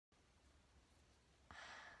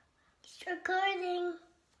recording.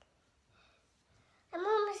 I'm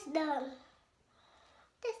almost done.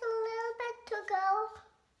 There's a little bit to go.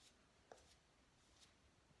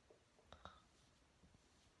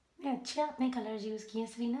 अच्छे आपने colours use किए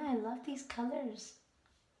Serena. I love these colors.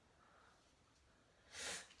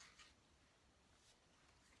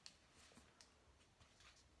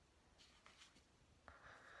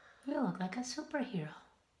 You look like a superhero.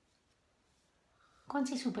 कौन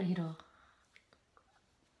सी superhero?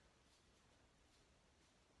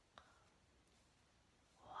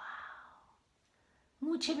 Wow.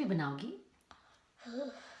 मुझे भी बनाओगी?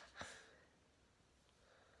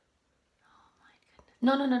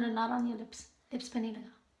 No, no, no, no, not on your lips. Lips पे नहीं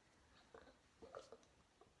लगा.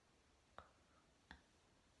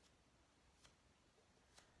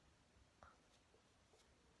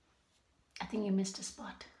 I think you missed a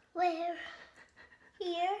spot. Where?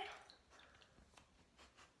 Here?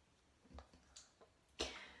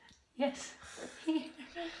 Yes. Here.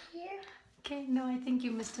 Here? Okay, no, I think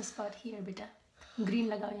you missed a spot here, beta. Green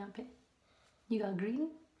लगाओ यहाँ पे. You got green?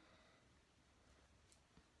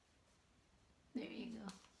 There you go.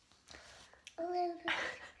 A little bit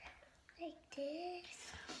like this.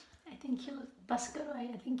 I think you look, बस करो.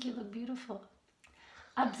 I think you look beautiful.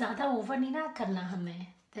 अब ज़्यादा over नहीं ना करना हमें.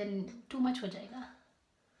 Then too much हो जाएगा.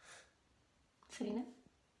 सही ना?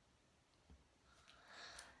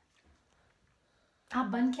 आप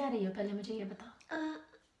बन क्या रही हो पहले मुझे ये बताओ.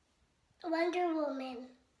 Wonder Woman.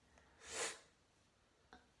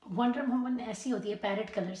 वंडर वुमन ऐसी होती है पैरेट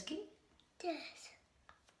कलर्स की. Yes.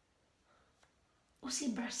 उसी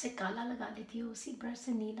ब्रश से काला लगा लेती हो, उसी ब्रश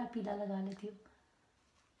से नीला पीला लगा लेती हो.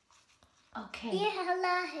 ओके. ये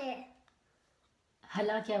हरा है.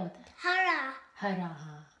 हला क्या होता है? हरा. हरा.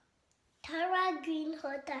 हाँ. हरा ग्रीन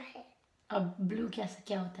होता है. अब ब्लू कैसे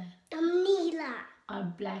क्या होता है? नीला. और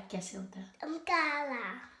ब्लैक कैसे होता है? काला.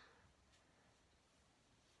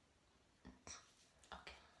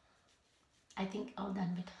 Okay. I think all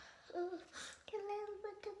done बेटा. A little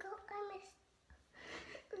bit to go. I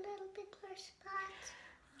missed a little bit more spots.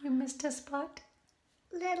 You missed a spot?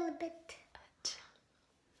 Little bit.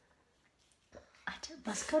 अच्छा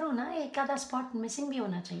बस करो ना. एक आधा स्पॉट मिसिंग भी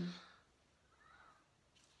होना चाहिए.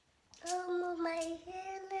 I'll move my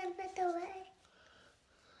hair a little bit away.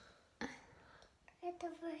 Right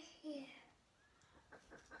over here.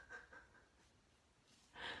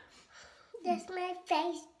 There's my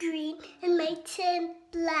face green and my chin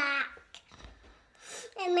black.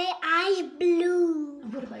 And my eyes blue.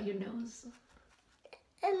 What about your nose?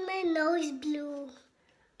 And my nose blue.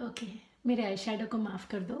 Okay. मेरे eye shadow को माफ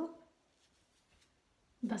कर दो.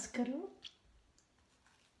 बस करो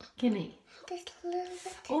कि नहीं? Just a little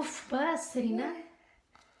bit. उफ बस सरीना.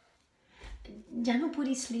 जानू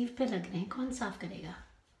पूरी स्लीव पे लग रहे हैं. कौन साफ करेगा?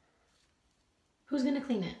 Who's gonna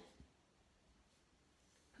clean it?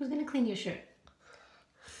 Who's gonna clean your shirt?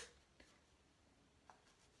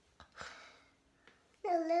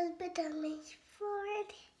 A little bit on my forehead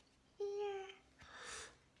here.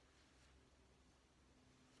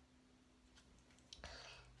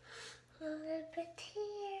 A little bit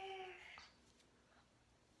here.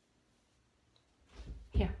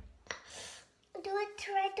 Here. Do it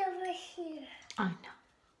right over here. I know.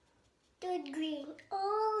 Do it green.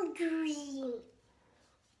 All green.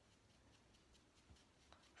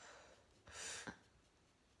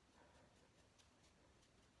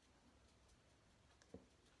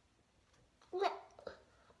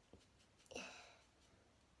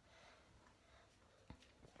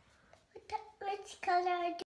 Which color